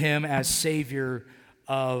accepted him as Savior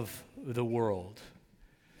of the world.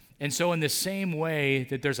 And so in the same way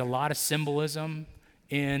that there's a lot of symbolism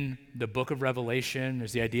in the book of Revelation,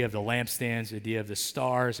 there's the idea of the lampstands, the idea of the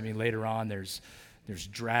stars. I mean, later on, there's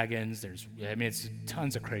dragons, it's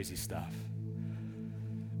tons of crazy stuff.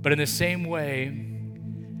 But in the same way,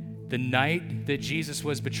 the night that Jesus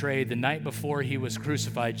was betrayed, the night before he was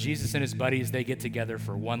crucified, Jesus and his buddies, they get together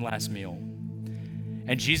for one last meal.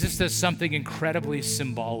 And Jesus does something incredibly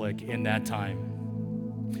symbolic in that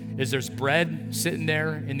time. There's bread sitting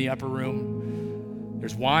there in the upper room.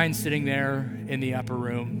 There's wine sitting there in the upper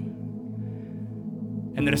room.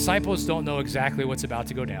 And the disciples don't know exactly what's about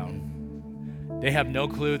to go down. They have no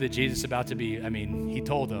clue that Jesus is about to be, he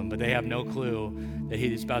told them, but they have no clue that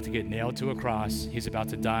he's about to get nailed to a cross, he's about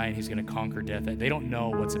to die, and he's going to conquer death. They don't know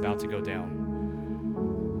what's about to go down.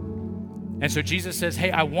 And so Jesus says, hey,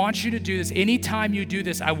 I want you to do this. Anytime you do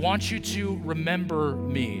this, I want you to remember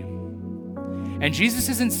me. And Jesus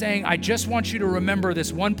isn't saying, I just want you to remember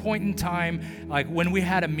this one point in time, like when we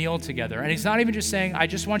had a meal together. And he's not even just saying, I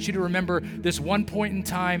just want you to remember this one point in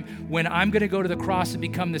time when I'm going to go to the cross and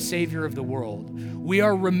become the Savior of the world. We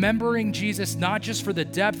are remembering Jesus not just for the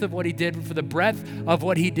depth of what he did, but for the breadth of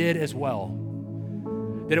what he did as well.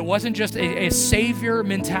 That it wasn't just a Savior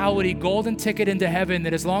mentality, golden ticket into heaven,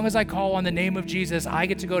 that as long as I call on the name of Jesus, I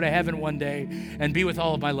get to go to heaven one day and be with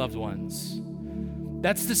all of my loved ones.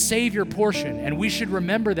 That's the Savior portion, and we should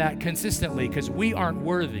remember that consistently because we aren't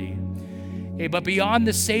worthy. Okay, but beyond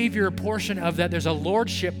the Savior portion of that, there's a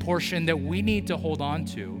Lordship portion that we need to hold on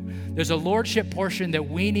to. There's a Lordship portion that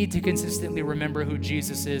we need to consistently remember who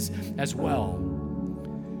Jesus is as well.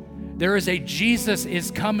 There is a Jesus is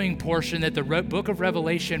coming portion that the book of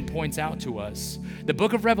Revelation points out to us. The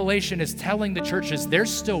book of Revelation is telling the churches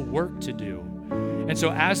there's still work to do. And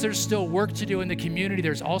so as there's still work to do in the community,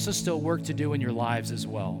 there's also still work to do in your lives as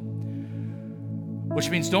well. Which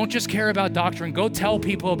means don't just care about doctrine. Go tell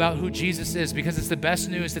people about who Jesus is, because it's the best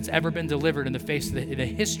news that's ever been delivered in the face of the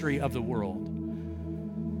history of the world.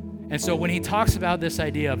 And so when he talks about this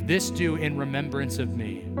idea of this do in remembrance of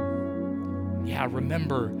me, yeah,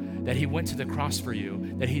 remember that he went to the cross for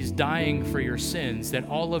you, that he's dying for your sins, that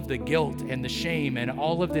all of the guilt and the shame and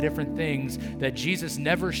all of the different things that Jesus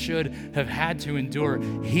never should have had to endure,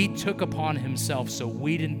 he took upon himself so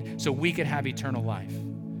we could have eternal life.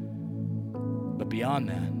 But beyond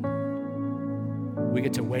that, we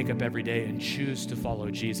get to wake up every day and choose to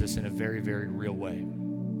follow Jesus in a very, very real way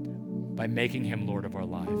by making him Lord of our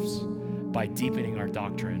lives, by deepening our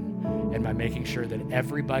doctrine, and by making sure that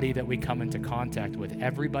everybody that we come into contact with,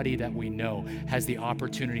 everybody that we know, has the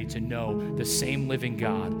opportunity to know the same living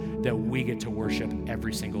God that we get to worship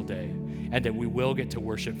every single day, and that we will get to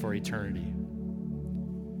worship for eternity.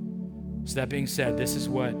 So that being said, this is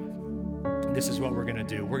what we're going to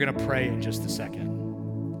do. We're going to pray in just a second.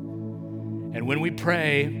 And when we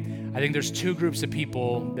pray, I think there's two groups of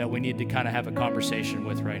people that we need to kind of have a conversation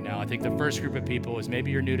with right now. I think the first group of people is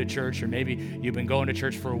maybe you're new to church, or maybe you've been going to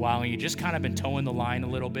church for a while and you just kind of been towing the line a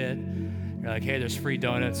little bit. You're like, hey, there's free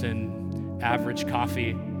donuts and average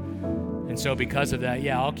coffee. And so because of that,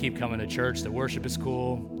 yeah, I'll keep coming to church. The worship is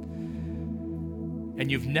cool. And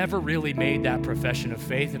you've never really made that profession of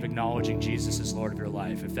faith of acknowledging Jesus as Lord of your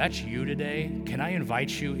life. If that's you today, can I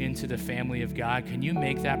invite you into the family of God? Can you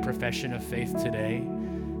make that profession of faith today,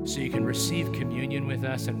 so you can receive communion with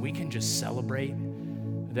us and we can just celebrate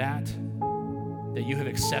that you have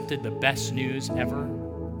accepted the best news ever?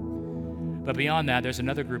 But beyond that, there's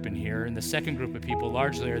another group in here, and the second group of people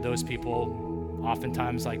largely are those people,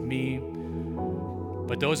 oftentimes like me,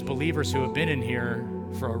 but those believers who have been in here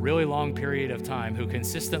for a really long period of time, who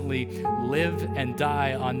consistently live and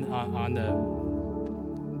die on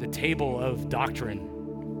the table of doctrine.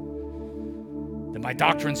 That my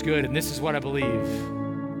doctrine's good and this is what I believe.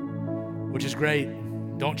 Which is great.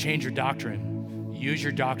 Don't change your doctrine. Use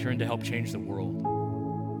your doctrine to help change the world.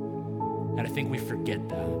 And I think we forget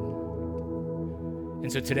that.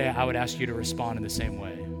 And so today I would ask you to respond in the same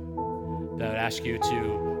way. That I would ask you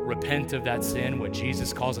to repent of that sin, what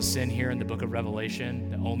Jesus calls a sin here in the book of Revelation,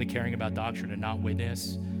 that only caring about doctrine and not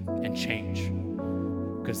witness, and change.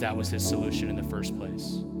 Because that was his solution in the first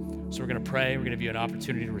place. So we're going to pray. We're going to give you an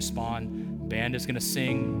opportunity to respond. Band is going to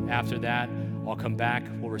sing after that. I'll come back,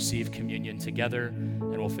 we'll receive communion together,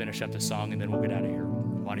 and we'll finish up the song, and then we'll get out of here.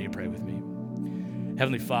 Why don't you pray with me?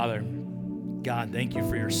 Heavenly Father, God, thank you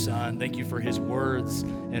for your Son. Thank you for his words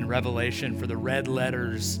in Revelation, for the red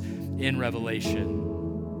letters in Revelation,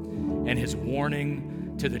 and his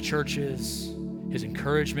warning to the churches, his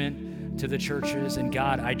encouragement to the churches. And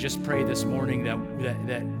God, I just pray this morning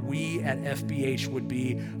that we at FBH would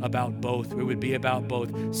be about both. We would be about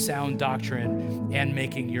both sound doctrine and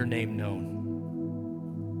making your name known.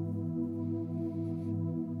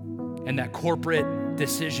 And that corporate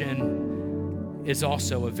decision is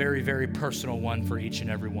also a very, very personal one for each and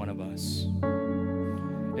every one of us.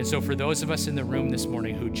 And so for those of us in the room this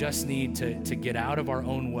morning who just need to get out of our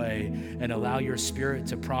own way and allow your Spirit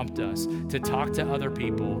to prompt us to talk to other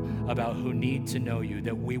people about who need to know you,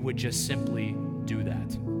 that we would just simply do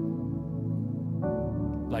that,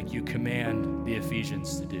 like you command the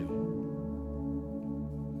Ephesians to do.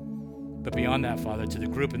 But beyond that, Father, to the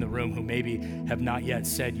group in the room who maybe have not yet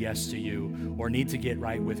said yes to you or need to get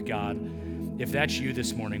right with God, if that's you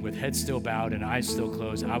this morning with head still bowed and eyes still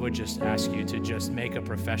closed, I would just ask you to just make a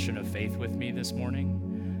profession of faith with me this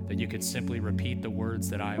morning, that you could simply repeat the words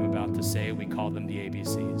that I am about to say. We call them the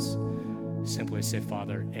ABCs. Simply say,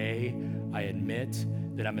 Father, A, I admit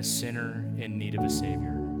that I'm a sinner in need of a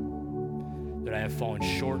Savior, that I have fallen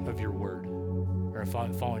short of your word, or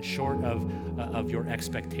fallen short of your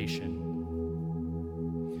expectation.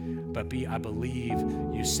 But B, I believe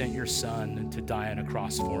you sent your son to die on a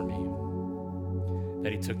cross for me,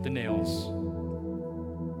 that he took the nails,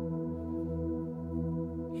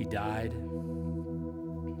 he died,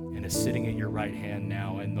 and is sitting at your right hand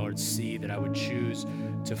now. And Lord, see that I would choose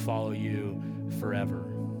to follow you forever,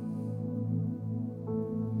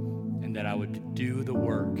 and that I would do the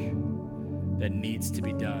work that needs to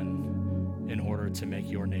be done in order to make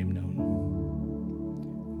your name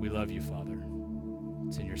known. We love you, Father.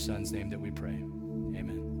 It's in your Son's name that we pray.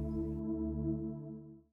 Amen.